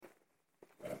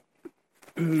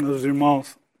os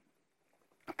irmãos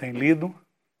têm lido.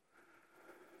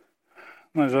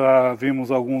 Nós já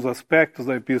vimos alguns aspectos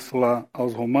da Epístola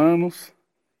aos Romanos.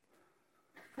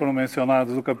 Foram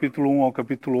mencionados do capítulo 1 ao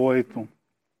capítulo 8,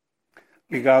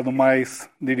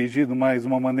 dirigido mais de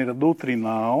uma maneira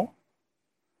doutrinal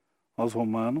aos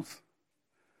Romanos.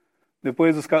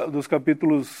 Depois dos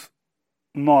capítulos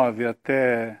 9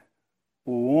 até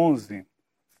o 11,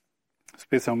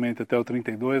 especialmente até o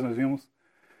 32, nós vimos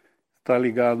está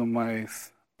ligado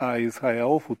mais a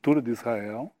Israel, o futuro de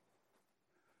Israel.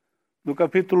 Do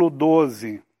capítulo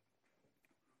 12,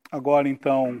 agora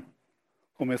então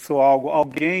começou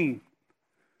alguém,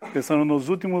 pensando nos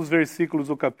últimos versículos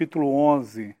do capítulo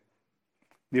 11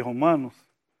 de Romanos,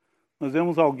 nós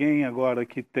vemos alguém agora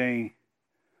que tem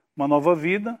uma nova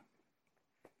vida,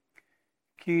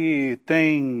 que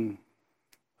tem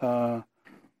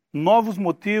novos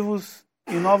motivos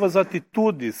e novas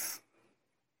atitudes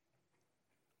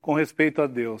com respeito a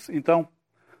Deus. Então,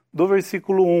 do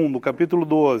versículo 1 do capítulo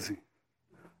 12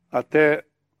 até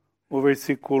o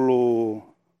versículo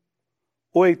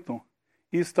 8,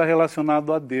 isso está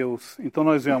relacionado a Deus. Então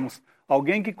nós vemos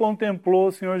alguém que contemplou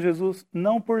o Senhor Jesus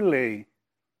não por lei,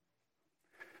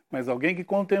 mas alguém que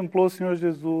contemplou o Senhor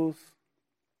Jesus,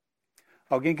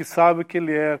 alguém que sabe que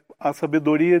Ele é a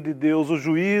sabedoria de Deus, o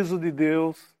juízo de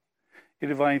Deus,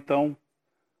 ele vai então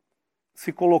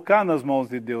se colocar nas mãos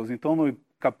de Deus. Então no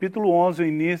capítulo 11, o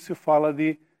início fala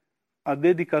de a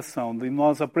dedicação, de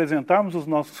nós apresentarmos os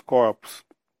nossos corpos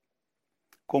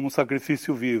como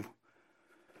sacrifício vivo.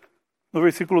 No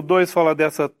versículo 2 fala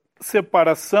dessa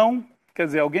separação, quer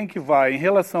dizer, alguém que vai, em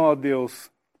relação a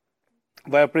Deus,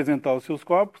 vai apresentar os seus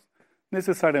corpos,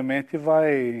 necessariamente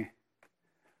vai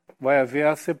haver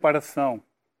a separação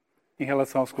em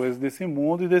relação às coisas desse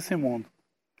mundo e desse mundo.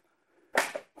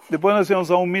 Depois nós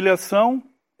vemos a humilhação.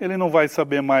 Ele não vai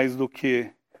saber mais do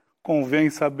que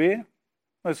convém saber.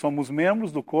 Nós somos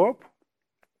membros do corpo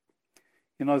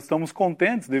e nós estamos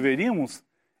contentes,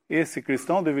 esse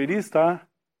cristão deveria estar,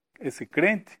 esse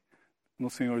crente no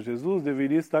Senhor Jesus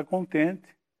deveria estar contente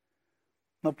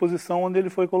na posição onde ele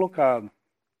foi colocado.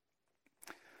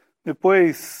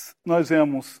 Depois nós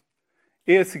vemos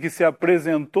esse que se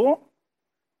apresentou,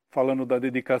 falando da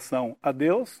dedicação a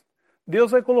Deus,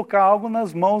 Deus vai colocar algo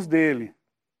nas mãos dele,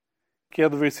 que é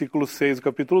do versículo 6 do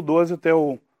capítulo 12 até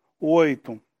o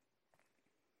 8.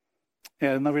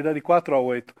 Na verdade, 4 a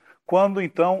 8. Quando,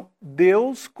 então,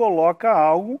 Deus coloca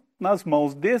algo nas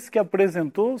mãos desse que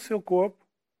apresentou o seu corpo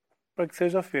para que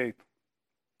seja feito.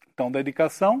 Então,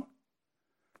 dedicação,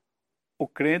 o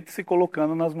crente se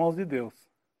colocando nas mãos de Deus.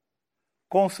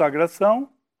 Consagração,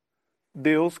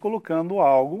 Deus colocando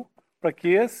algo para que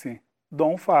esse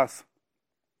dom faça.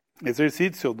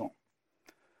 Exercite seu dom.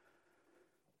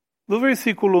 Do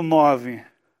versículo 9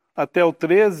 até o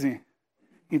 13,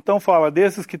 então fala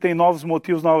desses que têm novos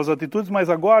motivos, novas atitudes, mas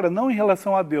agora não em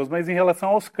relação a Deus, mas em relação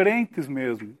aos crentes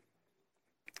mesmo.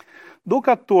 Do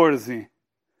 14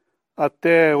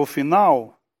 até o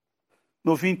final,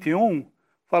 no 21,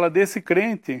 fala desse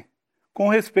crente com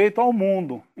respeito ao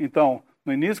mundo. Então,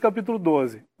 no início do capítulo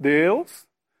 12, Deus,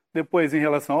 depois em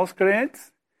relação aos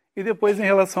crentes e depois em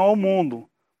relação ao mundo,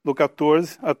 do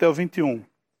 14 até o 21.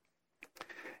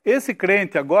 Esse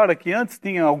crente agora, que antes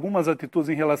tinha algumas atitudes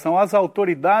em relação às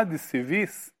autoridades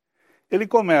civis, ele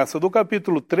começa do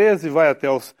capítulo 13, vai até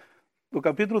do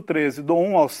capítulo 13, do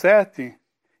 1 ao 7.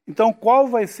 Então, qual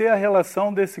vai ser a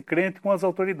relação desse crente com as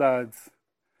autoridades?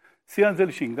 Se antes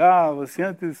ele xingava, se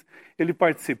antes ele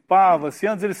participava, se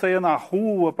antes ele saía na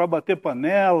rua para bater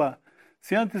panela,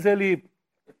 se antes ele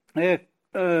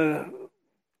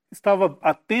estava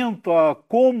atento a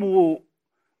como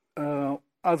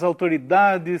as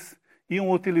autoridades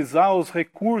iam utilizar os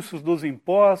recursos dos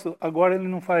impostos, agora ele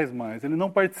não faz mais, ele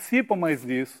não participa mais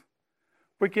disso,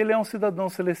 porque ele é um cidadão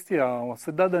celestial, a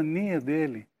cidadania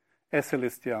dele é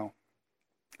celestial.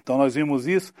 Então nós vimos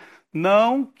isso,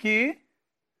 não que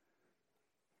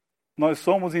nós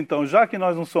somos, então, já que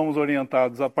nós não somos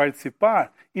orientados a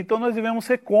participar, então nós devemos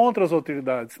ser contra as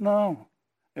autoridades. Não,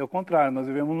 é o contrário, nós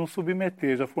devemos nos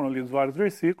submeter. Já foram lidos vários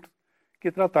versículos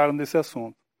que trataram desse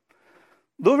assunto.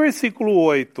 Do versículo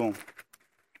 8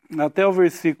 até o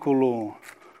versículo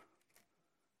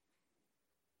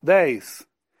 10,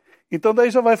 então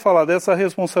daí já vai falar dessa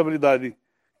responsabilidade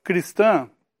cristã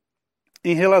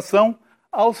em relação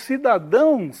aos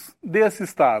cidadãos desse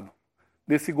Estado,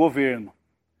 desse governo.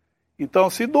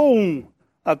 Então, se do 1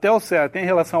 até o 7 em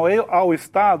relação ao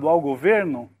Estado, ao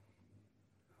governo,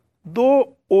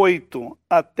 do 8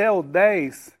 até o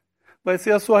 10 vai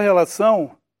ser a sua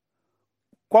relação.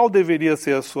 Qual deveria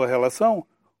ser a sua relação?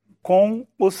 com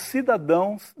os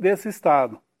cidadãos desse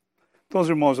Estado. Então os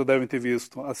irmãos já devem ter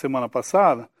visto a semana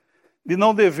passada, de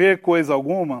não dever coisa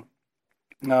alguma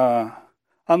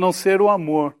a não ser o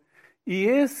amor. E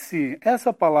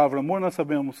essa palavra amor, nós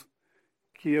sabemos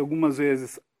que algumas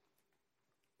vezes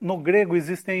no grego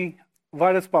existem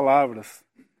várias palavras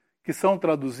que são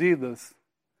traduzidas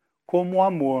como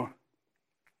amor.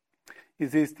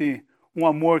 Existe um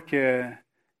amor que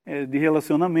é de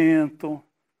relacionamento,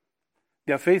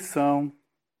 de afeição.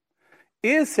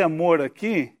 Esse amor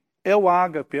aqui é o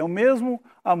ágape, é o mesmo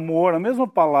amor, a mesma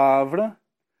palavra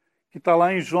que está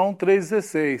lá em João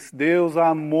 3,16. Deus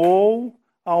amou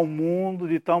ao mundo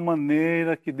de tal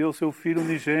maneira que deu seu Filho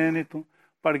unigênito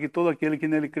para que todo aquele que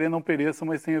nele crê não pereça,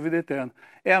 mas tenha vida eterna.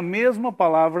 É a mesma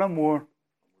palavra amor.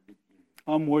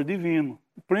 Amor divino.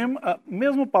 A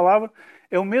mesma palavra,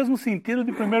 é o mesmo sentido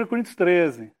de 1 Coríntios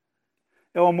 13.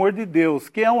 É o amor de Deus,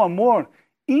 que é um amor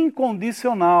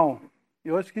incondicional.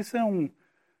 Eu acho que isso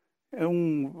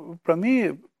para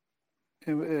mim,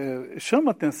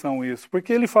 chama atenção isso,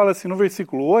 porque ele fala assim no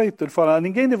versículo 8, ele fala,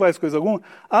 ninguém devais coisa alguma,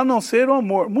 a não ser o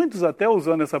amor. Muitos até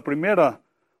usando essa primeira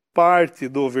parte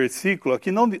do versículo,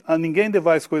 aqui não, a ninguém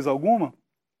devais coisa alguma,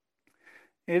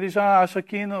 ele já acha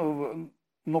que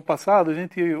no passado a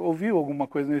gente ouviu alguma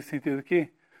coisa nesse sentido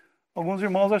aqui. Alguns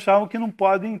irmãos achavam que não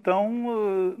pode, então,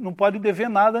 não pode dever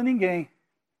nada a ninguém.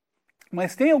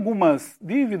 Mas tem algumas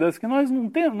dívidas que nós não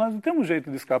temos jeito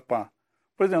de escapar.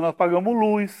 Por exemplo, nós pagamos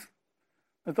luz,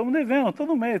 nós estamos devendo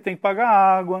todo mês, tem que pagar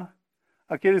água.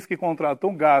 Aqueles que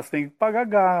contratam gás têm que pagar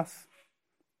gás.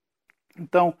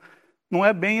 Então, não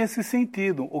é bem esse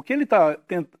sentido. O que ele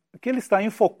está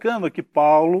enfocando aqui,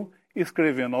 Paulo,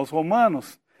 escrevendo aos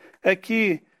Romanos, é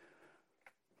que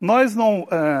nós não...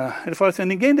 ele fala assim,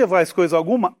 ninguém devais coisa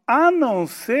alguma, a não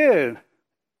ser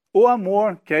o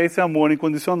amor, que é esse amor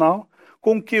incondicional,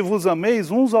 com que vos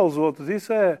ameis uns aos outros.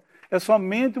 Isso é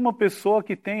somente uma pessoa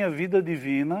que tem a vida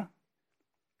divina,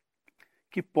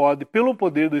 que pode, pelo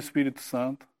poder do Espírito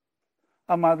Santo,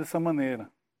 amar dessa maneira.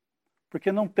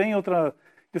 Porque não tem outra...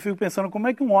 Eu fico pensando, como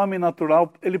é que um homem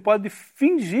natural, ele pode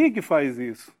fingir que faz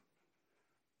isso?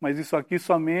 Mas isso aqui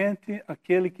somente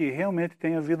aquele que realmente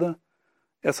tem a vida,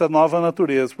 essa nova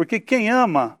natureza. Porque quem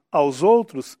ama aos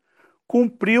outros,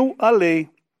 cumpriu a lei.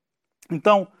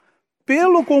 Então,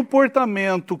 pelo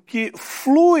comportamento que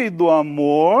flui do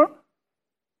amor,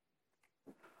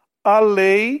 a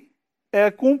lei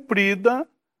é cumprida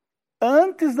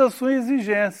antes da sua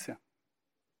exigência.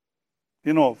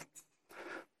 De novo.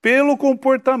 Pelo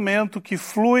comportamento que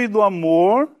flui do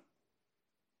amor,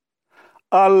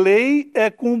 a lei é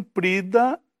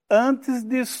cumprida antes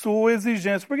de sua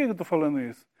exigência. Por que eu estou falando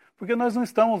isso? Porque nós não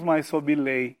estamos mais sob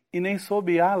lei e nem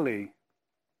sob a lei.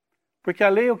 Porque a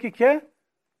lei é o que é?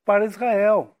 Para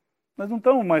Israel. Nós não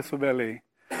estamos mais sob a lei.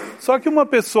 Só que uma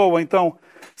pessoa, então,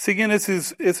 seguindo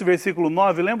esse versículo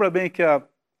 9, lembra bem que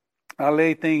a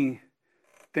lei tem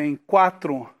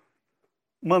 4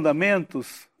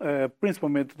 mandamentos,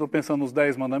 principalmente estou pensando nos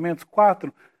 10 mandamentos,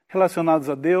 4 relacionados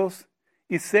a Deus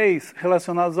e 6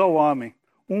 relacionados ao homem.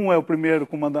 Um é o primeiro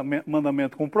com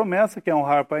mandamento com promessa, que é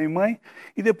honrar pai e mãe,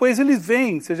 e depois eles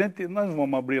vêm, nós não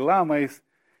vamos abrir lá, mas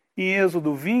em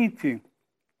Êxodo 20,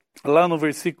 lá no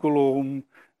versículo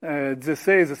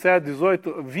 16, 17,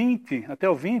 18, 20, até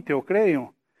o 20, eu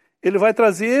creio, ele vai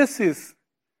trazer esses,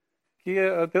 que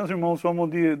até os irmãos chamam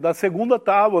da segunda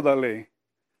tábua da lei.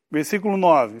 Versículo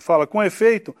 9, fala, com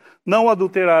efeito, não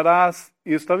adulterarás.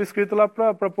 Isso estava escrito lá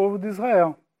para o povo de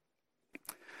Israel.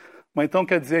 Mas então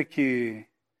quer dizer que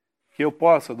eu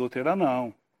posso adulterar?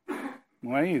 Não,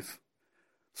 não é isso.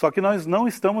 Só que nós não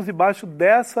estamos debaixo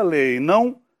dessa lei.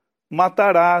 Não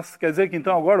matarás. Quer dizer que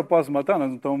então agora eu posso matar? Nós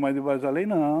não estamos mais debaixo da lei?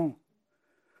 Não.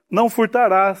 Não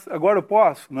furtarás. Agora eu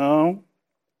posso? Não.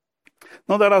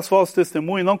 Não darás falso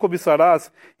testemunho, não cobiçarás.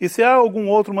 E se há algum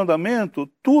outro mandamento,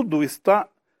 tudo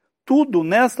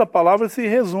nesta palavra se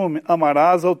resume.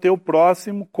 Amarás ao teu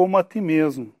próximo como a ti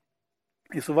mesmo.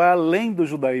 Isso vai além do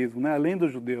judaísmo, né? Além do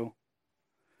judeu.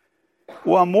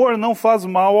 O amor não faz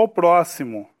mal ao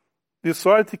próximo, de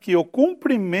sorte que o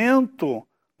cumprimento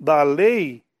da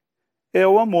lei é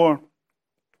o amor.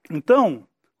 Então,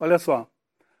 olha só,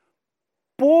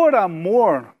 por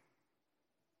amor,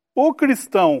 o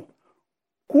cristão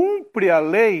cumpre a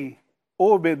lei,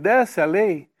 obedece à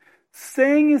lei,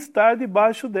 sem estar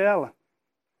debaixo dela.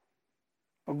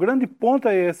 O grande ponto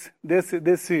é esse,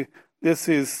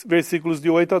 desses versículos de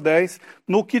 8 a 10,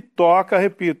 no que toca,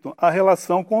 repito, a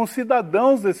relação com os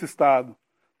cidadãos desse Estado.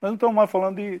 Nós não estamos mais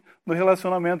falando do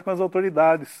relacionamento com as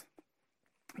autoridades,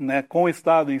 né, com o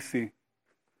Estado em si.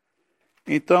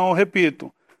 Então,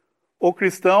 repito, o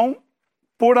cristão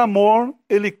por amor,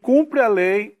 ele cumpre a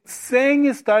lei sem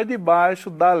estar debaixo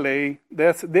da lei.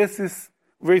 Desses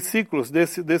versículos,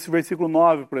 desse versículo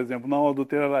 9, por exemplo, não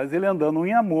adulterarás, ele andando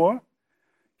em amor.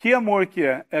 Que amor que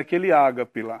é? É aquele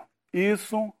ágape lá.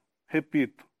 Isso,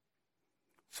 repito,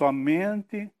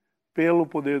 somente pelo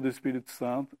poder do Espírito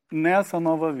Santo, nessa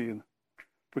nova vida.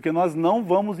 Porque nós não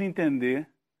vamos entender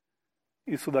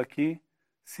isso daqui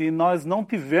se nós não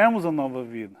tivermos a nova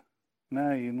vida,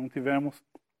 né? E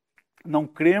não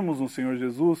cremos no Senhor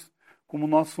Jesus como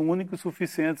nosso único e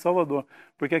suficiente Salvador.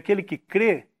 Porque aquele que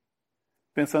crê,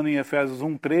 pensando em Efésios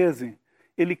 1:13,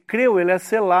 ele creu, ele é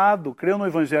selado, creu no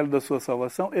Evangelho da sua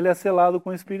salvação, ele é selado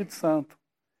com o Espírito Santo.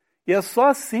 E é só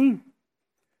assim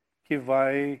que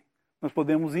nós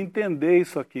podemos entender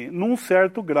isso aqui, num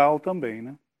certo grau também,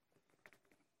 né?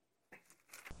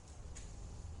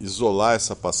 Isolar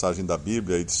essa passagem da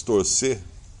Bíblia e distorcer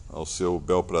ao seu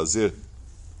bel prazer,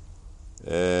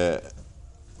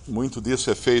 muito disso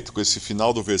é feito com esse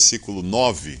final do versículo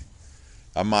 9,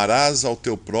 amarás ao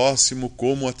teu próximo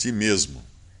como a ti mesmo.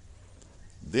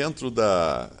 Dentro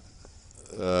da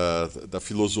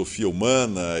filosofia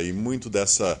humana e muito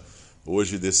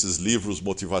hoje desses livros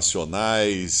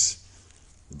motivacionais,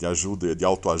 de ajuda, de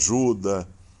autoajuda,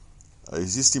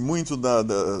 existe muito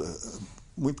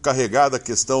muito carregada a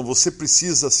questão, você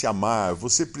precisa se amar,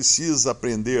 você precisa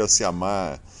aprender a se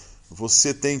amar,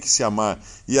 você tem que se amar.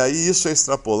 E aí isso é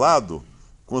extrapolado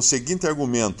com o seguinte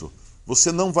argumento: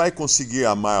 você não vai conseguir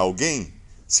amar alguém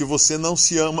se você não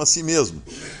se ama a si mesmo.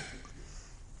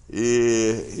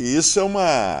 E isso é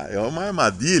uma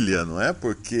armadilha, não é?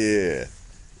 Porque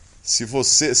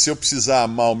se eu precisar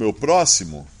amar o meu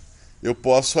próximo, eu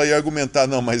posso aí argumentar,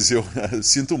 não, mas eu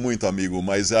sinto muito, amigo,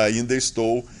 mas ainda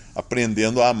estou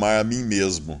aprendendo a amar a mim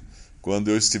mesmo. Quando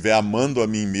eu estiver amando a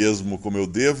mim mesmo como eu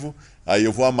devo, aí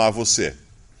eu vou amar você.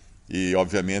 E,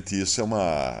 obviamente, isso é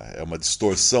uma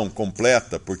distorção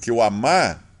completa, porque o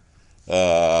amar,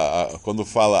 quando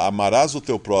fala amarás o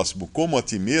teu próximo como a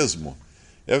ti mesmo,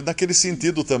 é naquele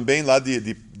sentido também lá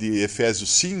de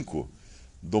Efésios 5,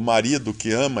 do marido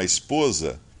que ama a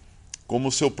esposa como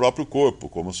o seu próprio corpo,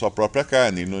 como sua própria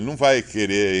carne. Ele não vai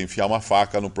querer enfiar uma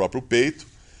faca no próprio peito,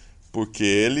 porque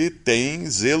ele tem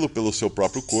zelo pelo seu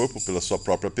próprio corpo, pela sua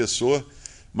própria pessoa.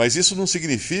 Mas isso não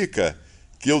significa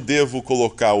que eu devo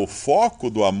colocar o foco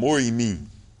do amor em mim.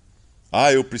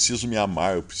 Eu preciso me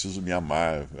amar, eu preciso me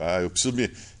amar. Eu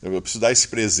preciso dar esse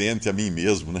presente a mim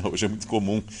mesmo, né? Hoje é muito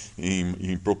comum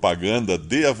em propaganda,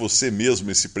 dê a você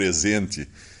mesmo esse presente.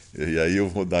 E aí eu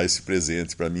vou dar esse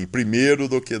presente para mim primeiro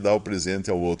do que dar o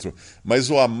presente ao outro. Mas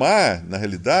o amar, na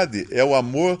realidade, é o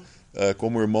amor,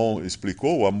 como o irmão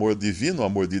explicou, o amor divino, o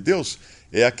amor de Deus,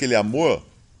 é aquele amor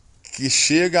que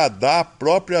chega a dar a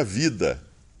própria vida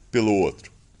pelo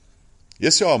outro.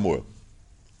 Esse é o amor.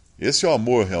 Esse é o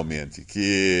amor realmente,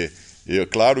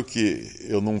 claro que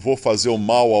eu não vou fazer o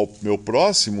mal ao meu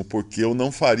próximo porque eu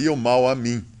não faria o mal a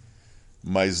mim,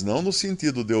 mas não no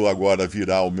sentido de eu agora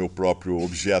virar o meu próprio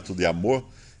objeto de amor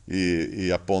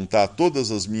e apontar todos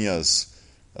os meus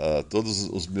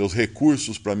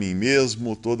recursos para mim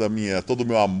mesmo, todo o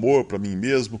meu amor para mim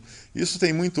mesmo. Isso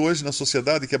tem muito hoje na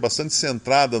sociedade, que é bastante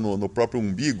centrada no próprio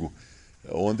umbigo,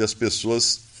 onde as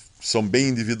pessoas são bem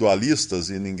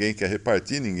individualistas e ninguém quer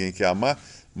repartir, ninguém quer amar,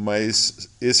 mas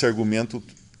esse argumento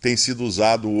tem sido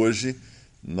usado hoje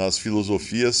nas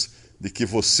filosofias de que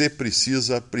você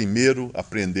precisa primeiro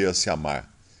aprender a se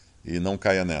amar, e não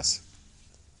caia nessa.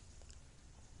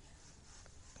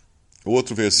 O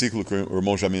outro versículo que o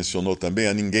irmão já mencionou também,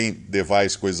 a ninguém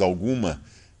devais coisa alguma,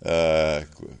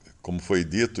 como foi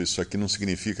dito, isso aqui não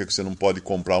significa que você não pode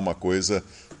comprar uma coisa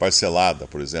parcelada,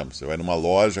 por exemplo. Você vai numa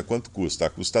loja, quanto custa?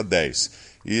 Custa 10.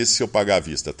 E se eu pagar à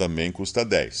vista? Também custa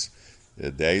 10.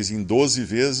 10 em 12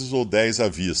 vezes ou 10 à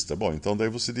vista? Bom, então daí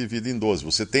você divide em 12.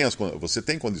 Você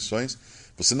tem condições,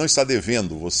 você não está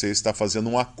devendo, você está fazendo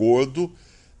um acordo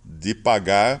de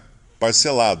pagar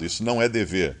parcelado. Isso não é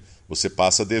dever. Você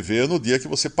passa a dever no dia que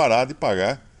você parar de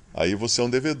pagar, aí você é um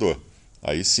devedor.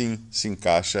 Aí sim se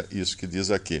encaixa isso que diz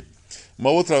aqui.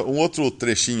 Um outro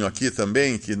trechinho aqui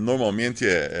também, que normalmente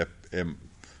é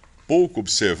pouco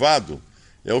observado,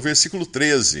 é o versículo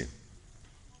 13.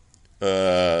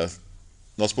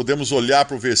 Nós podemos olhar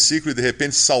para o versículo e de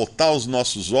repente saltar aos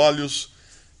nossos olhos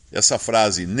essa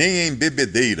frase, nem em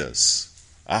bebedeiras.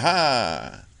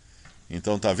 Ahá!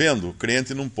 Então tá vendo? O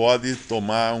crente não pode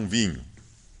tomar um vinho.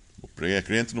 O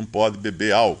crente não pode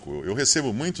beber álcool. Eu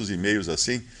recebo muitos e-mails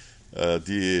assim,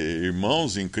 de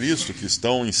irmãos em Cristo que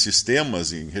estão em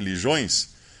sistemas, em religiões,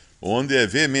 onde é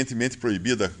veementemente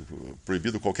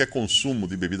proibido qualquer consumo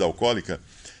de bebida alcoólica,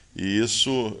 e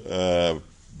isso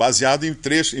baseado em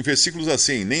versículos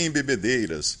assim, nem em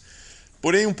bebedeiras.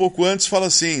 Porém, um pouco antes fala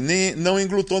assim, não em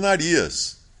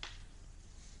glutonarias.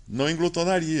 Não em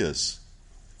glutonarias.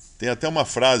 Tem até uma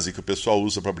frase que o pessoal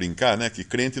usa para brincar, né? Que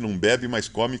crente não bebe, mas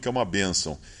come, que é uma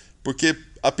bênção. Porque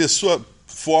a pessoa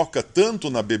foca tanto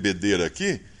na bebedeira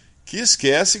aqui, que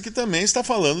esquece que também está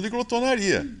falando de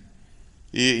glutonaria.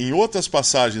 E em outras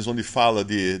passagens onde fala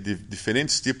de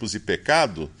diferentes tipos de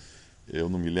pecado, eu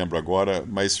não me lembro agora,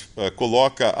 mas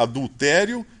coloca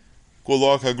adultério,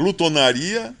 coloca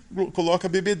glutonaria, coloca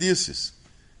bebedices.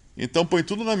 Então põe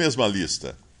tudo na mesma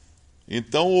lista.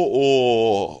 Então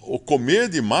o comer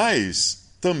demais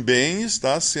também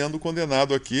está sendo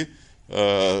condenado aqui,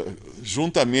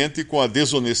 juntamente com a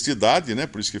desonestidade, né?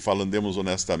 Por isso que andemos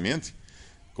honestamente,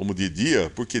 como de dia.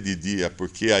 Por que de dia?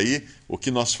 Porque aí o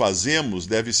que nós fazemos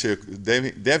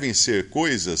devem ser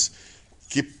coisas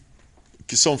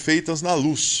que são feitas na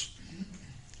luz.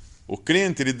 O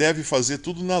crente, ele deve fazer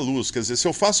tudo na luz. Quer dizer, se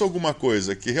eu faço alguma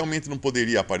coisa que realmente não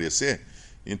poderia aparecer,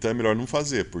 então é melhor não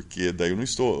fazer, porque daí eu não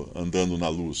estou andando na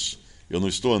luz, eu não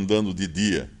estou andando de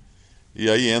dia. E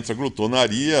aí entra a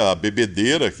glutonaria, a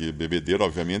bebedeira, que bebedeira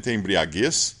obviamente é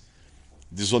embriaguez,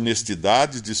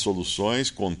 desonestidade, dissoluções,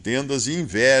 contendas e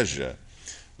inveja.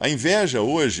 A inveja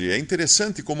hoje, é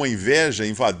interessante como a inveja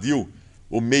invadiu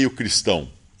o meio cristão.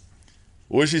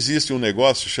 Hoje existe um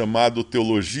negócio chamado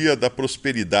teologia da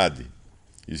prosperidade.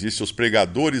 Existem os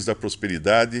pregadores da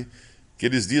prosperidade, que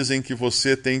eles dizem que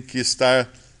você tem que estar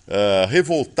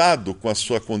revoltado com a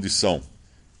sua condição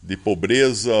de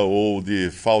pobreza ou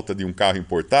de falta de um carro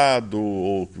importado,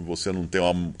 ou que você não tem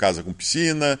uma casa com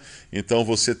piscina, então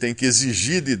você tem que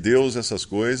exigir de Deus essas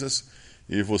coisas,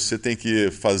 e você tem que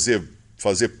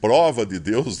fazer prova de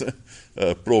Deus, né?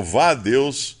 Provar a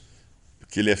Deus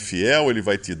que Ele é fiel, Ele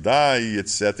vai te dar, e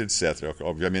etc, etc.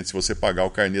 Obviamente, se você pagar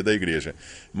o carnê da igreja.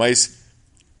 Mas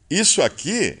isso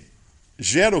aqui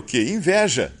gera o quê?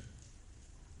 Inveja.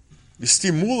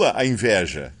 Estimula a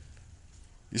inveja.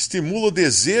 Estimula o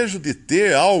desejo de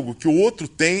ter algo que o outro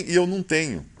tem e eu não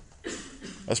tenho.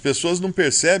 As pessoas não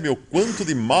percebem o quanto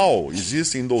de mal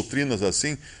existe em doutrinas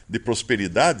assim, de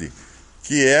prosperidade,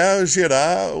 que é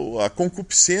gerar a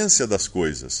concupiscência das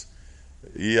coisas.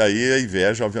 E aí a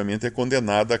inveja, obviamente, é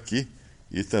condenada aqui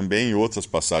e também em outras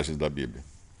passagens da Bíblia.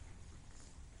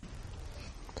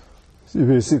 Esse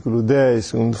versículo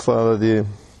 10, quando fala de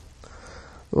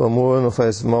o amor não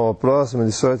faz mal ao próximo,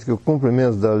 de sorte que o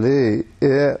cumprimento da lei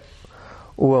é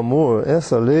o amor.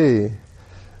 Essa lei,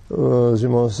 os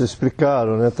irmãos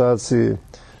explicaram, né? Trata-se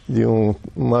de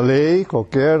uma lei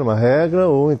qualquer, uma regra,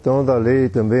 ou então da lei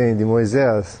também de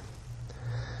Moisés.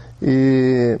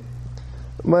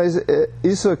 Mas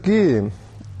isso aqui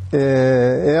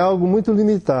é algo muito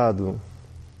limitado,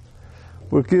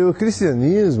 porque o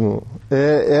cristianismo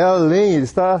é além, ele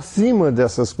está acima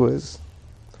dessas coisas.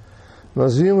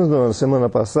 Nós vimos na semana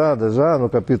passada, já no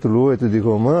capítulo 8 de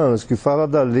Romanos, que fala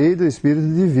da lei do Espírito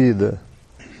de vida,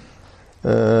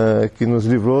 que nos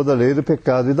livrou da lei do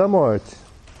pecado e da morte.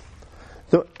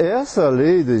 Então, essa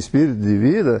lei do Espírito de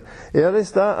vida, ela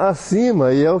está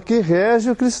acima e é o que rege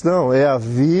o cristão. É a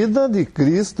vida de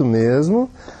Cristo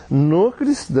mesmo, no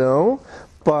cristão,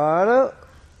 para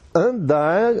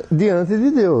andar diante de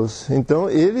Deus. Então,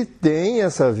 ele tem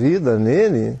essa vida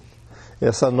nele,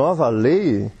 essa nova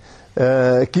lei,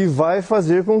 que vai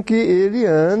fazer com que ele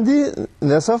ande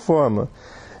dessa forma.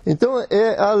 Então,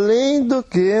 é além do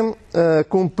que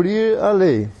cumprir a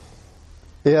lei.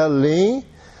 É além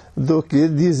do que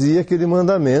dizia aquele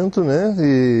mandamento, né,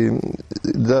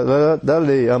 da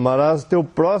lei. Amarás teu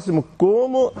próximo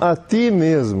como a ti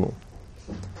mesmo.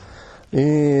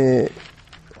 E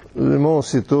o irmão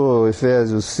citou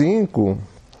Efésios 5,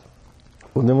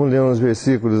 podemos ler uns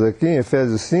versículos aqui, em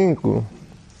Efésios 5,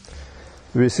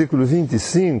 versículo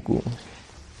 25.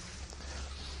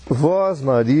 Vós,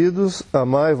 maridos,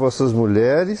 amai vossas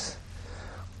mulheres,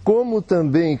 como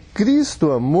também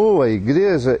Cristo amou a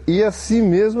igreja e a si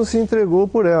mesmo se entregou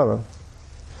por ela.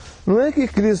 Não é que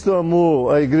Cristo amou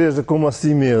a igreja como a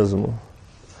si mesmo.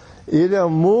 Ele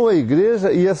amou a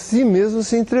igreja e a si mesmo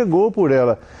se entregou por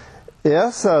ela.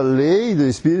 Essa lei do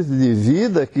Espírito de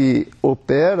vida que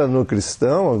opera no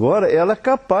cristão agora, ela é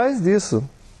capaz disso.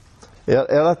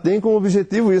 Ela tem como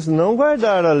objetivo isso, não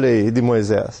guardar a lei de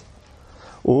Moisés,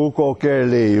 ou qualquer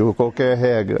lei, ou qualquer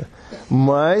regra,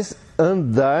 mas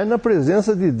andar na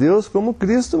presença de Deus como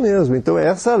Cristo mesmo. Então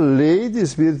essa lei de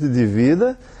Espírito de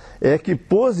vida é que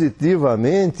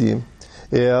positivamente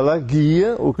ela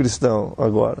guia o cristão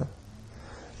agora.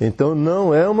 Então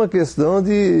não é uma questão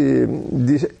de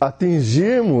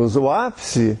atingirmos o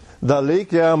ápice da lei,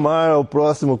 que é amar ao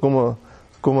próximo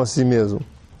como a si mesmo.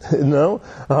 Não,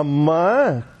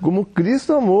 amar como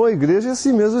Cristo amou a igreja e a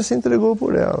si mesmo se entregou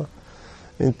por ela.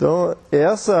 Então,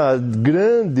 essa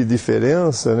grande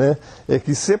diferença, né, é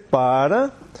que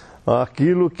separa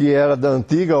aquilo que era da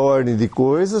antiga ordem de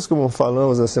coisas, como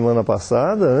falamos na semana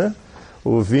passada, né,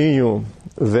 o vinho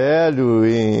velho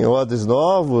em odres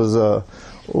novos,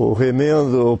 o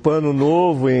remendo, o pano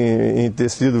novo em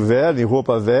tecido velho, em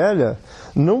roupa velha,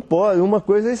 não pode, uma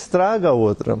coisa estraga a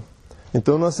outra.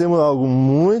 Então nós temos algo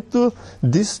muito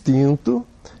distinto,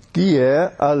 que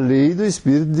é a lei do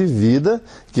Espírito de vida,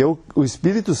 que é o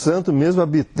Espírito Santo mesmo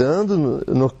habitando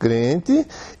no crente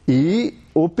e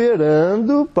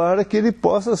operando para que ele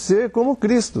possa ser como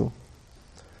Cristo.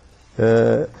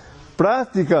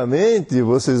 Praticamente,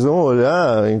 vocês vão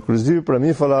olhar, inclusive para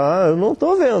mim, e falar, eu não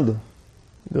estou vendo,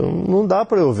 não dá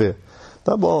para eu ver.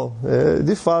 Tá bom,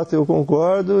 de fato eu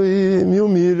concordo e me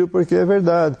humilho porque é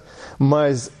verdade,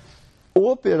 mas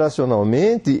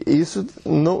operacionalmente isso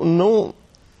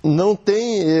não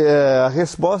tem a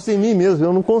resposta em mim mesmo,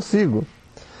 eu não consigo.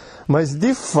 Mas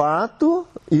de fato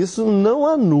isso não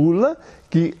anula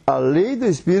que a lei do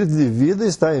Espírito de vida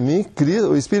está em mim,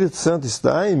 o Espírito Santo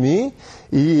está em mim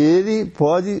e ele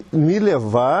pode me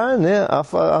levar, né, a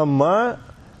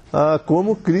amar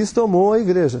como Cristo amou a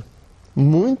igreja.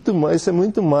 Muito mais, isso é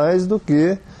muito mais do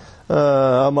que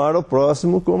amar ao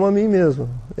próximo como a mim mesmo.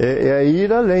 É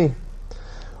ir além.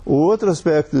 O outro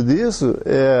aspecto disso,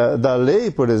 da lei,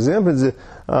 por exemplo, é dizer,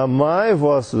 amai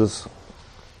vossos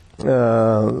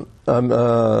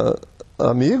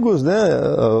amigos, né,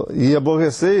 e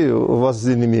aborrecei os vossos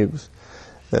inimigos.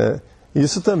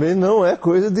 Isso também não é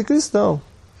coisa de cristão.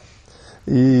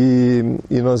 E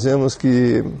nós vemos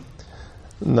que,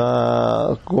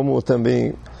 como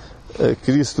também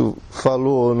Cristo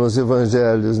falou nos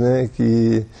evangelhos, né,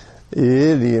 que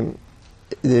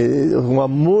o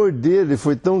amor dele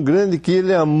foi tão grande que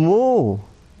ele amou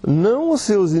não os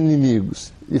seus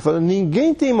inimigos. E fala,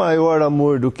 ninguém tem maior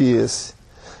amor do que esse,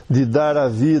 de dar a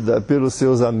vida pelos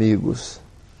seus amigos.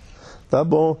 Tá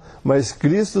bom, mas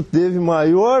Cristo teve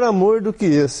maior amor do que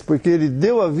esse, porque ele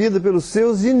deu a vida pelos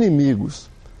seus inimigos.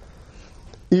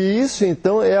 E isso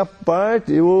então é a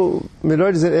parte,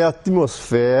 melhor dizer, é a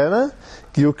atmosfera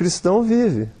que o cristão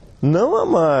vive. Não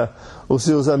amar os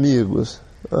seus amigos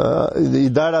e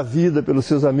dar a vida pelos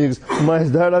seus amigos, mas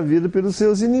dar a vida pelos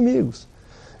seus inimigos.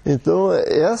 Então,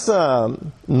 essa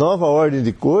nova ordem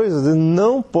de coisas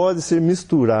não pode ser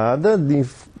misturada de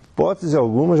hipótese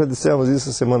alguma, já dissemos isso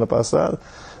a semana passada,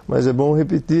 mas é bom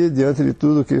repetir, diante de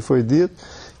tudo o que foi dito,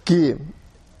 que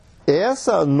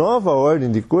essa nova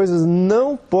ordem de coisas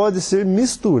não pode ser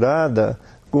misturada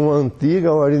com a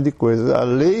antiga ordem de coisas. A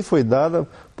lei foi dada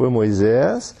por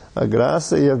Moisés, a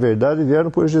graça e a verdade vieram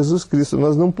por Jesus Cristo.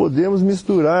 Nós não podemos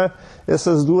misturar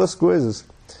essas duas coisas.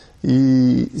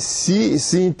 E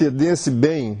se entendesse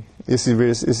bem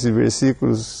esses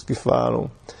versículos que falam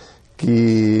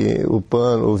que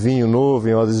o vinho novo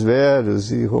em odres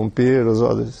velhos e romper os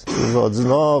odres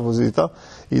novos e tal,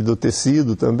 e do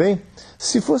tecido também,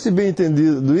 se fosse bem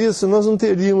entendido isso, nós não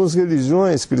teríamos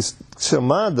religiões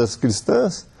chamadas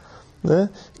cristãs, né,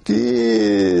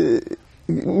 que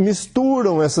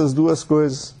misturam essas duas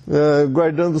coisas,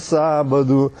 guardando o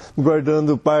sábado,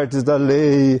 guardando partes da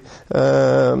lei,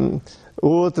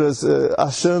 outras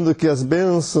achando que as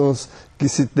bênçãos que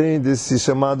se tem desse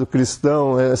chamado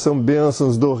cristão são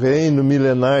bênçãos do reino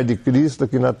milenar de Cristo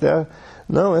aqui na Terra.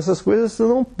 Não, essas coisas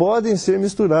não podem ser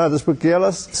misturadas, porque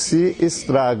elas se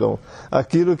estragam.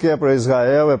 Aquilo que é para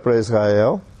Israel é para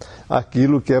Israel,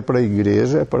 aquilo que é para a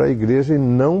igreja é para a igreja e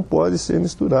não pode ser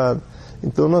misturado.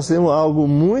 Então nós temos algo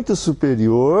muito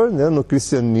superior, né, no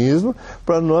cristianismo,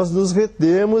 para nós nos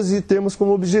retermos e termos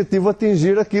como objetivo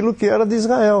atingir aquilo que era de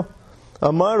Israel.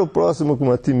 Amar o próximo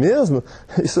como a ti mesmo,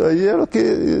 isso aí era o que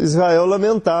Israel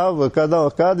lamentava.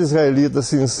 Cada israelita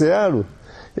sincero,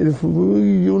 ele falou,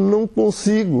 eu não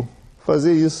consigo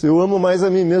fazer isso, eu amo mais a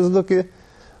mim mesmo do que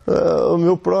o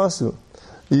meu próximo.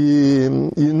 E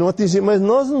não atingir, mas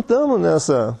nós não estamos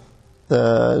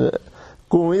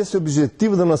com esse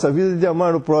objetivo da nossa vida de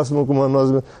amar o próximo como a nós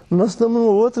mesmos. Nós estamos em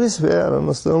outra esfera,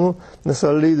 nós estamos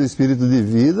nessa lei do Espírito de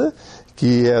vida,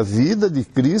 que é a vida de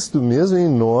Cristo mesmo em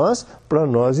nós, para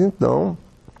nós então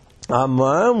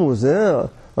amarmos, né,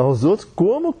 aos outros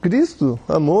como Cristo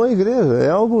amou a igreja. É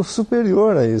algo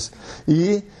superior a isso.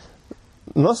 E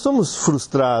nós somos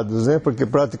frustrados, né, porque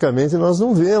praticamente nós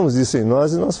não vemos isso em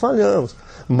nós e nós falhamos.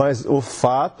 Mas o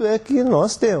fato é que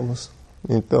nós temos.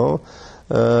 Então,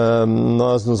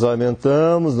 nós nos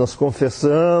lamentamos, nós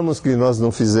confessamos que nós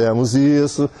não fizemos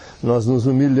isso, nós nos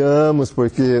humilhamos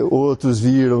porque outros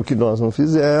viram que nós não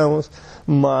fizemos,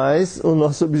 mas o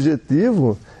nosso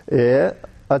objetivo é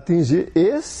atingir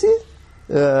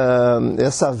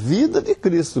essa vida de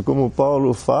Cristo, como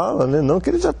Paulo fala, né? Não que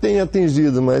ele já tenha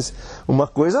atingido, mas uma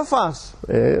coisa faço,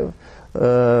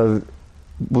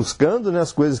 buscando, né,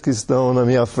 as coisas que estão na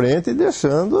minha frente e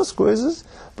deixando as coisas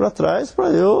para trás para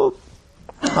eu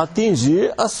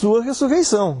atingir a sua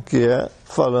ressurreição, que é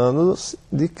falando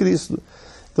de Cristo.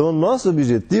 Então o nosso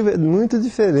objetivo é muito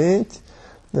diferente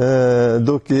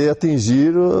do que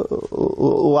atingir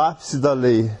o ápice da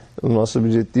lei. O nosso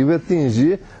objetivo é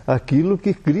atingir aquilo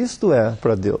que Cristo é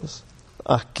para Deus,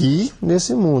 aqui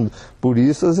nesse mundo. Por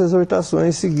isso as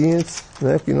exortações seguintes,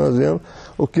 né, que nós vemos,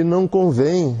 o que não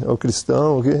convém ao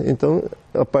cristão. Então,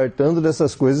 apartando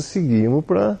dessas coisas, seguimos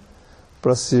para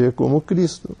ser como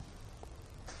Cristo.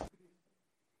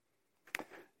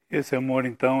 Esse amor,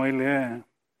 então, ele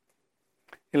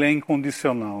é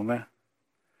incondicional, né?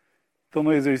 Então,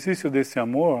 no exercício desse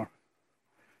amor,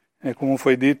 como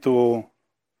foi dito,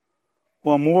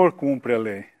 o amor cumpre a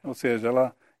lei. Ou seja,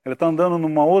 ela está andando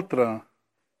numa outra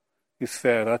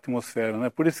esfera, atmosfera, né?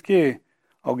 Por isso que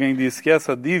alguém diz que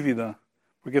essa dívida,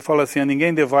 porque fala assim, a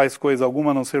ninguém devais coisa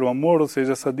alguma a não ser o amor, ou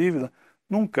seja, essa dívida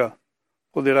nunca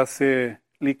poderá ser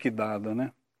liquidada,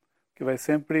 né? Que vai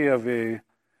sempre haver.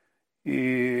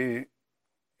 E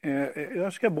eu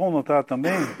acho que é bom notar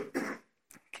também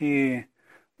que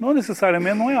não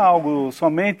necessariamente não é algo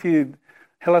somente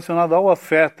relacionado ao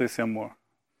afeto, esse amor.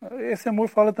 Esse amor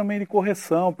fala também de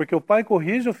correção, porque o pai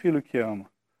corrige o filho que ama.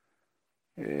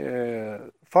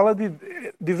 Fala de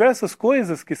diversas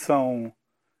coisas que são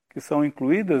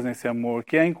incluídas nesse amor,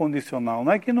 que é incondicional.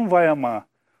 Não é que não vai amar.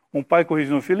 Um pai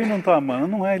corrigindo o filho e não está amando.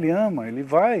 Não é, ele ama, ele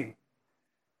vai.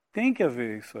 Tem que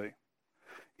haver isso aí.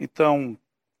 Então,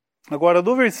 agora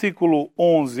do versículo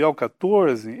 11 ao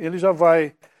 14, ele já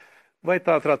vai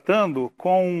estar tratando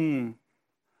com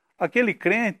aquele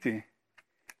crente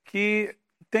que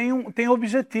tem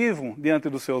objetivo diante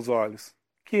dos seus olhos,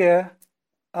 que é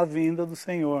a vinda do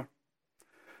Senhor.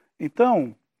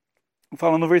 Então,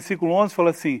 fala no versículo 11, fala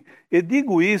assim, e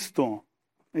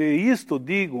isto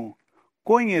digo,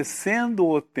 conhecendo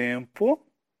o tempo,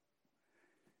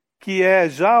 que é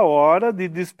já a hora de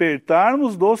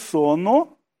despertarmos do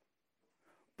sono,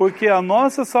 porque a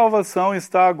nossa salvação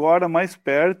está agora mais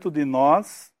perto de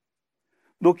nós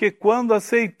do que quando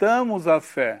aceitamos a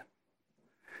fé.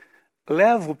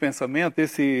 Leva o pensamento,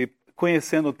 esse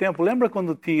conhecendo o tempo, lembra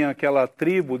quando tinha aquela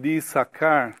tribo de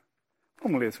Issacar?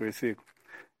 Vamos ler esse versículo.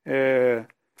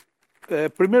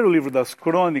 Primeiro livro das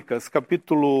Crônicas,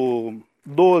 capítulo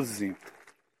 12.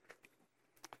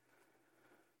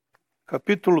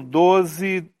 Capítulo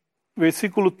 12,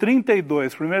 versículo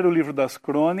 32. Primeiro livro das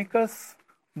Crônicas,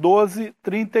 12,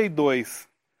 32.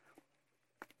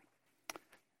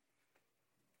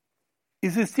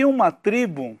 Existia uma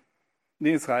tribo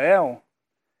de Israel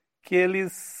que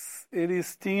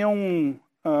eles tinham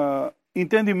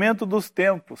entendimento dos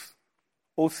tempos,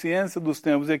 ou ciência dos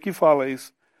tempos, e aqui fala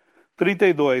isso.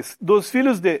 32. Dos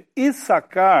filhos de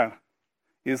Issacar,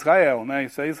 Israel, né?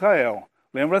 Isso é Israel.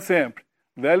 Lembra sempre,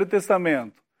 Velho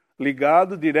Testamento,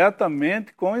 ligado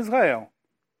diretamente com Israel.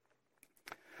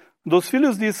 Dos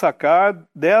filhos de Issacar,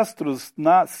 destros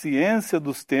na ciência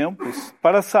dos tempos,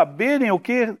 para saberem o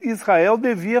que Israel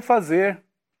devia fazer.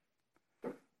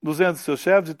 200 seus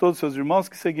chefes e todos os seus irmãos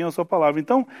que seguiam a sua palavra.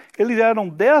 Então, eles eram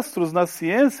destros na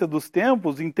ciência dos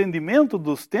tempos, entendimento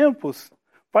dos tempos,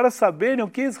 para saberem o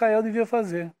que Israel devia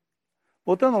fazer.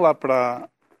 Voltando lá para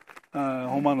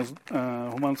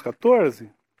Romanos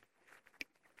 14,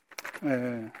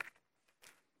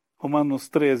 Romanos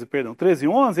 13,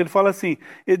 11, ele fala assim,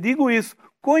 eu digo isso,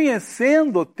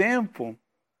 conhecendo o tempo.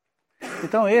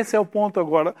 Então, esse é o ponto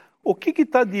agora. O que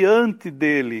está diante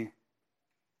dele?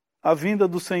 A vinda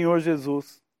do Senhor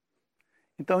Jesus.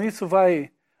 Então isso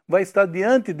vai estar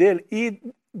diante dele, e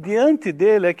diante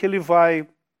dele é que ele vai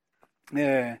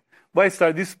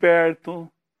estar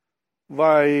desperto,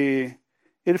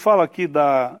 ele fala aqui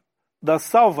da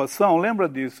salvação, lembra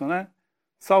disso, né?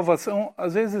 Salvação,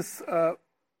 às vezes,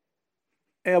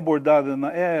 é abordada,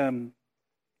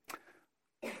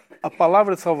 a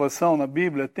palavra salvação na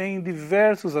Bíblia tem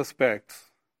diversos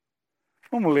aspectos.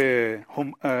 Vamos ler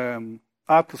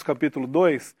Atos capítulo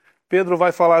 2, Pedro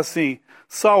vai falar assim,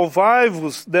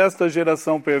 salvai-vos desta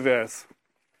geração perversa.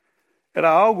 Era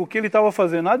algo que ele estava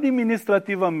fazendo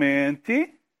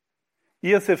administrativamente,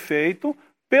 ia ser feito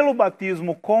pelo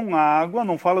batismo com água,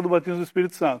 não fala do batismo do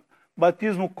Espírito Santo,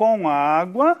 batismo com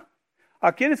água,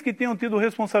 aqueles que tinham tido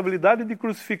responsabilidade de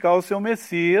crucificar o seu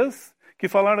Messias, que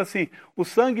falaram assim, o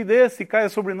sangue desse caia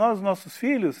sobre nós, os nossos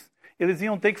filhos, eles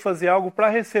iam ter que fazer algo para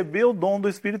receber o dom do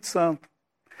Espírito Santo.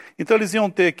 Então eles iam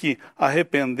ter que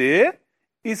arrepender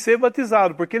e ser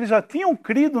batizado, porque eles já tinham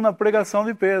crido na pregação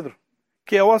de Pedro,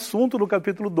 que é o assunto do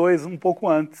capítulo 2, um pouco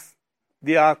antes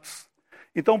de Atos.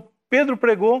 Então, Pedro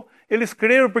pregou, eles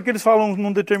creram, porque eles falam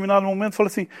num determinado momento, falam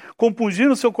assim,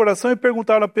 compungiram seu coração e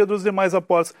perguntaram a Pedro e os demais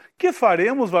apóstolos, que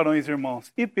faremos, varões e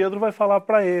irmãos? E Pedro vai falar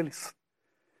para eles.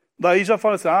 Daí já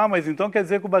fala assim, mas então quer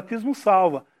dizer que o batismo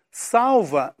salva.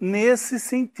 Salva nesse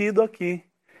sentido aqui.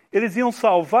 Eles iam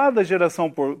salvar da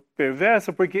geração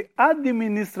perversa porque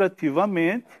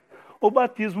administrativamente o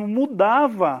batismo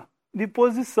mudava de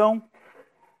posição.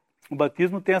 O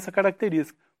batismo tem essa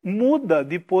característica, muda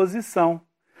de posição.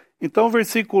 Então o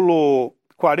versículo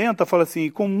 40 fala assim,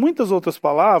 com muitas outras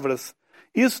palavras,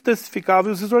 isso testificava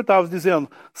e os exortava,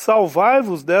 dizendo,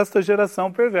 salvai-vos desta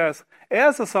geração perversa.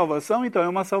 Essa salvação, então, é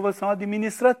uma salvação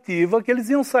administrativa, que eles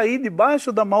iam sair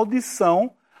debaixo da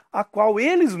maldição a qual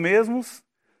eles mesmos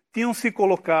tinham se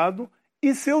colocado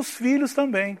e seus filhos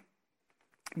também.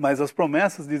 Mas as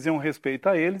promessas diziam respeito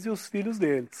a eles e os filhos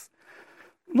deles.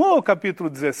 No capítulo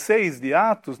 16 de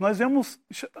Atos, nós vemos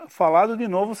falado de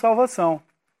novo salvação.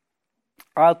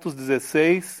 Atos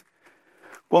 16,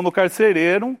 quando o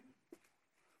carcereiro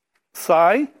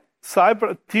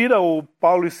tira o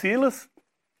Paulo e Silas,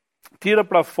 tira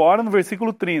para fora no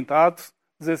versículo 30, Atos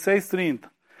 16,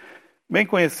 30. Bem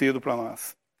conhecido para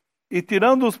nós. E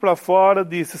tirando-os para fora,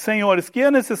 disse, senhores, que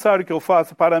é necessário que eu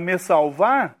faça para me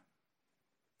salvar?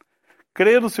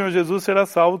 Crê no Senhor Jesus, será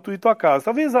salvo tu e tua casa.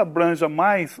 Talvez abranja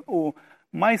mais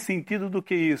sentido do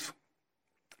que isso.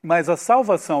 Mas a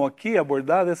salvação aqui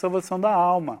abordada é a salvação da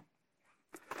alma.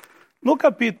 No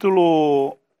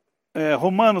capítulo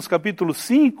Romanos capítulo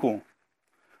 5,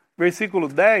 versículo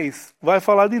 10, vai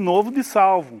falar de novo de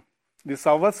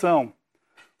salvação.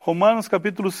 Romanos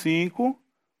capítulo 5,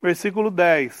 versículo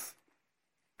 10.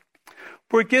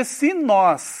 Porque se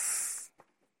nós,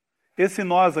 esse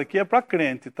nós aqui é para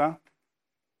crente, tá?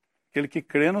 Aquele que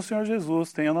crê no Senhor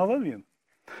Jesus tem a nova vida.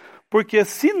 Porque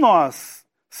se nós,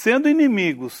 sendo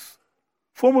inimigos,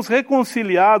 fomos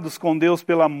reconciliados com Deus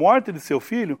pela morte de seu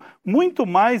Filho, muito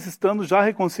mais, estando já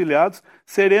reconciliados,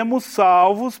 seremos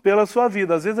salvos pela sua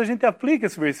vida. Às vezes a gente aplica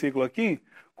esse versículo aqui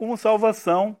como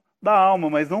salvação da alma,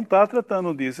 mas não está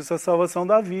tratando disso. Isso é salvação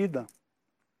da vida.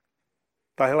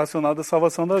 Está relacionado à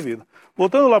salvação da vida.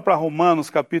 Voltando lá para Romanos,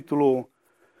 capítulo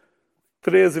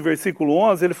 13, versículo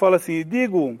 11, ele fala assim,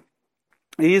 digo,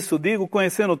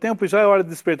 conhecendo o tempo, e já é hora de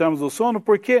despertarmos do sono,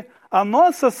 porque a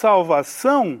nossa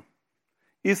salvação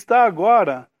está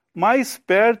agora mais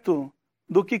perto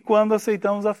do que quando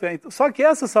aceitamos a fé. Só que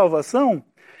essa salvação,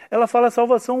 ela fala a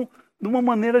salvação de uma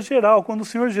maneira geral. Quando o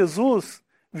Senhor Jesus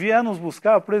vier nos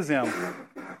buscar, por exemplo,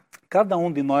 cada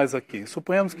um de nós aqui,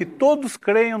 suponhamos que todos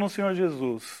creiam no Senhor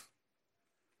Jesus.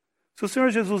 Se o Senhor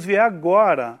Jesus vier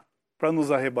agora para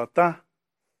nos arrebatar,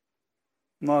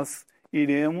 nós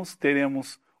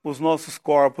teremos os nossos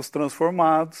corpos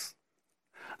transformados.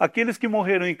 Aqueles que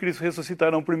morreram em Cristo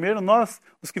ressuscitarão primeiro, nós,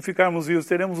 os que ficarmos vivos,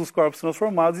 teremos os corpos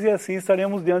transformados e assim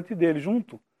estaremos diante dele,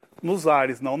 junto, nos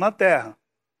ares, não na terra.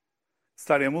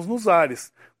 Estaremos nos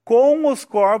ares, com os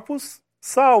corpos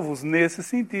salvos, nesse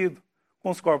sentido,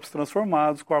 com os corpos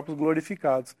transformados, corpos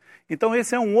glorificados. Então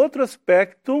esse é um outro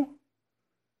aspecto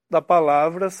da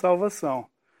palavra salvação.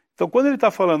 Então quando ele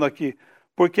está falando aqui,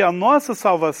 porque a nossa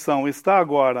salvação está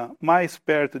agora mais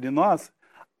perto de nós,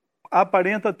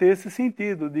 aparenta ter esse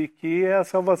sentido de que é a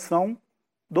salvação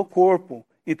do corpo.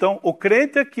 Então, o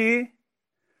crente aqui,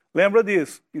 lembra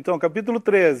disso. Então, capítulo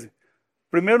 13,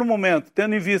 primeiro momento,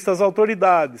 tendo em vista as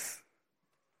autoridades.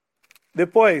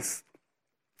 Depois,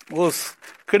 os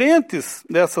crentes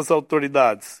dessas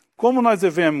autoridades. Como nós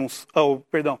devemos,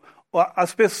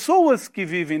 as pessoas que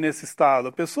vivem nesse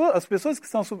estado, as pessoas que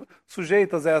estão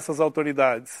sujeitas a essas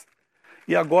autoridades.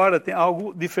 E agora tem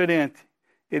algo diferente.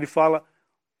 Ele fala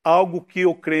algo que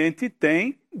o crente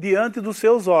tem diante dos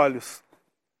seus olhos,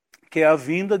 que é a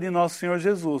vinda de nosso Senhor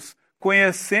Jesus.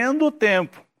 Conhecendo o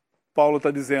tempo, Paulo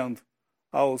está dizendo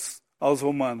aos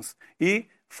romanos. E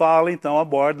fala, então,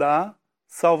 aborda da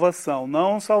salvação.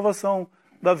 Não salvação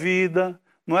da vida,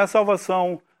 não é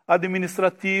salvação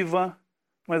administrativa,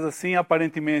 mas assim,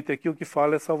 aparentemente, aqui o que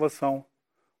fala é salvação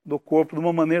do corpo, de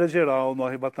uma maneira geral, no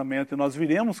arrebatamento. E nós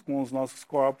viremos com os nossos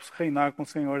corpos reinar com o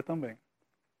Senhor também.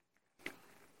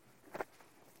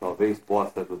 Talvez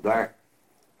possa ajudar,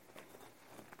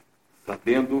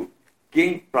 sabendo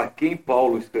para quem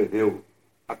Paulo escreveu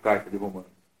a carta de Romanos.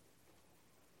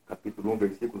 Capítulo 1,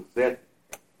 versículo 7.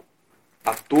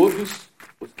 A todos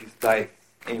os que estáis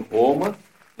em Roma,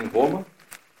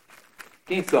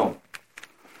 quem são?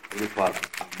 Ele fala,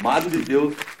 amados de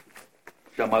Deus,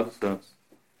 chamados santos.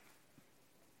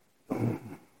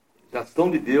 já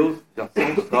são de Deus, já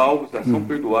são salvos, já são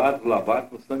perdoados,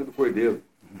 lavados no sangue do Cordeiro.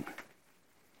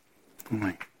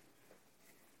 Amém.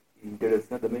 E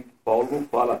interessante também que Paulo não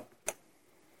fala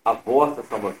a vossa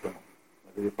salvação,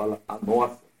 mas ele fala a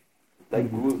nossa, que está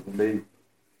incluso no meio.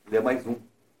 Ele é mais um.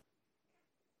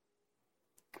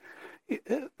 E,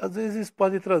 às vezes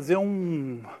pode trazer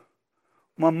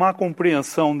uma má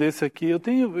compreensão desse aqui. Eu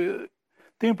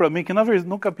tenho para mim que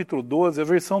no capítulo 12, a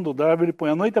versão do Darby, ele põe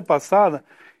a noite é passada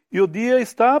e o dia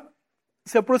está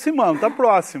se aproximando, está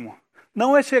próximo.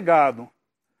 Não é chegado.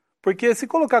 Porque se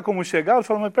colocar como chegado,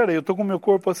 fala, mas peraí, eu estou com o meu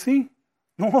corpo assim?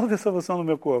 Não houve salvação no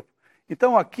meu corpo.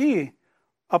 Então aqui,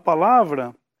 a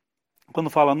palavra, quando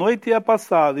fala a noite é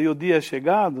passada e o dia é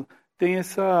chegado, tem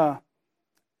esse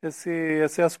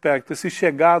aspecto, esse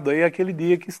chegado aí, aquele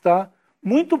dia que está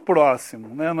muito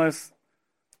próximo, né? Nós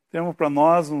temos para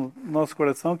nós, no nosso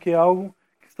coração, que é algo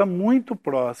que está muito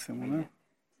próximo, né?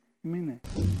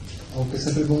 Algo que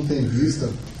sempre é bom ter em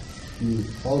vista, e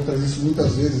Paulo traz isso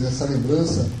muitas vezes, nessa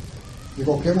lembrança, de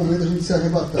qualquer momento a gente ser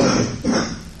arrebatado.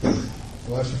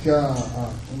 Eu acho que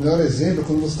o melhor exemplo é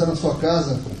quando você está na sua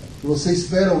casa e você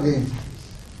espera alguém.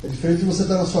 É diferente de você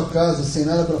estar na sua casa sem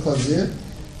nada para fazer,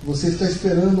 você está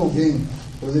esperando alguém,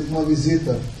 por exemplo, uma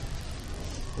visita.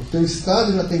 O teu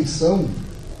estado de atenção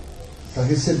para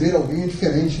receber alguém é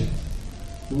diferente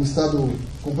de um estado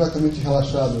completamente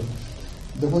relaxado.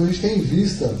 Então, quando a gente tem em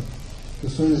vista que o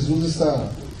Senhor Jesus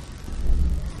está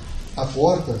à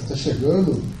porta, está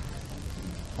chegando,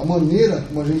 a maneira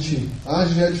como a gente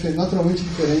age já é naturalmente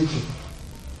diferente.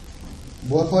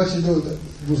 Boa parte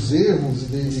dos erros e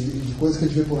de coisas que a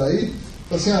gente vê por aí,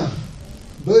 assim,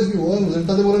 2000 anos, ele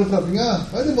está demorando para vir,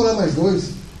 vai demorar mais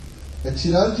 2. É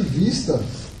tirar de vista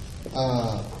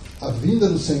a vinda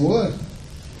do Senhor,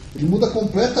 ele muda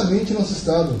completamente o nosso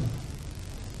estado.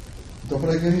 Então,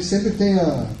 para que a gente sempre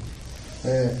tenha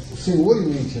o Senhor em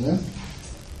mente, né?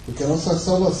 Porque a nossa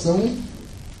salvação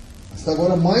está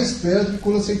agora mais perto de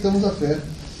quando aceitamos a fé.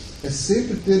 É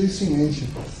sempre ter isso em mente.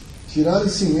 Tirar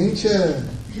isso em mente é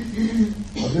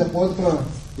abrir a porta para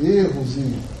erros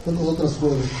e tantas outras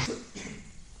coisas.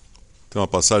 Tem uma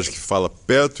passagem que fala,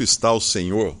 perto está o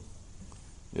Senhor,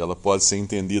 e ela pode ser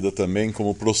entendida também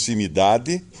como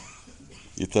proximidade,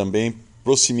 e também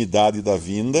proximidade da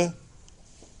vinda,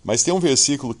 mas tem um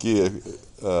versículo que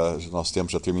nosso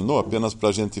tempo já terminou, apenas para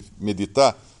a gente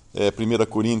meditar, 1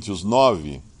 Coríntios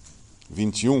 9,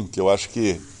 21, que eu acho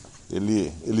que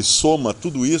ele soma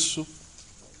tudo isso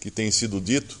que tem sido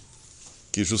dito,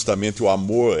 que justamente o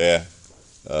amor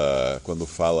quando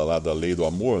fala lá da lei do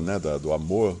amor, né, do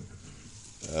amor,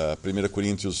 1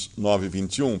 Coríntios 9,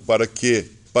 21,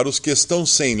 para os que estão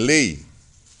sem lei,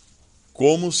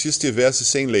 como se estivesse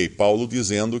sem lei. Paulo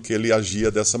dizendo que ele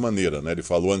agia dessa maneira, né? Ele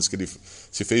falou antes que ele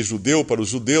se fez judeu para os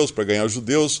judeus, para ganhar os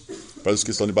judeus, para os que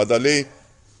estão debaixo da lei.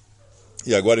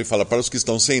 E agora ele fala para os que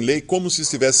estão sem lei, como se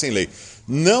estivesse sem lei.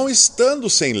 Não estando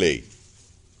sem lei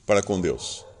para com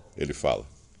Deus, ele fala,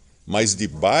 mas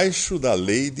debaixo da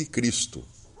lei de Cristo.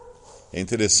 É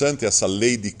interessante essa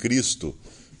lei de Cristo,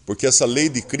 porque essa lei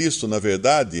de Cristo, na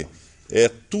verdade, é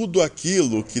tudo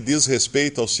aquilo que diz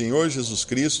respeito ao Senhor Jesus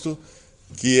Cristo,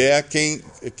 que é quem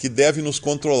que deve nos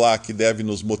controlar, que deve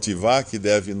nos motivar, que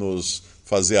deve nos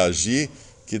fazer agir,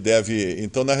 que deve...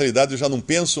 Então, na realidade, eu já não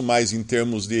penso mais em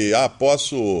termos de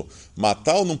posso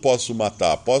matar ou não posso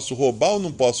matar, posso roubar ou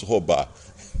não posso roubar.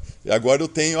 E agora eu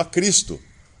tenho a Cristo,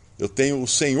 eu tenho o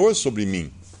Senhor sobre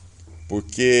mim,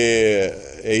 porque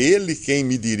é Ele quem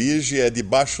me dirige, é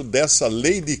debaixo dessa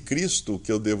lei de Cristo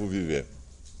que eu devo viver.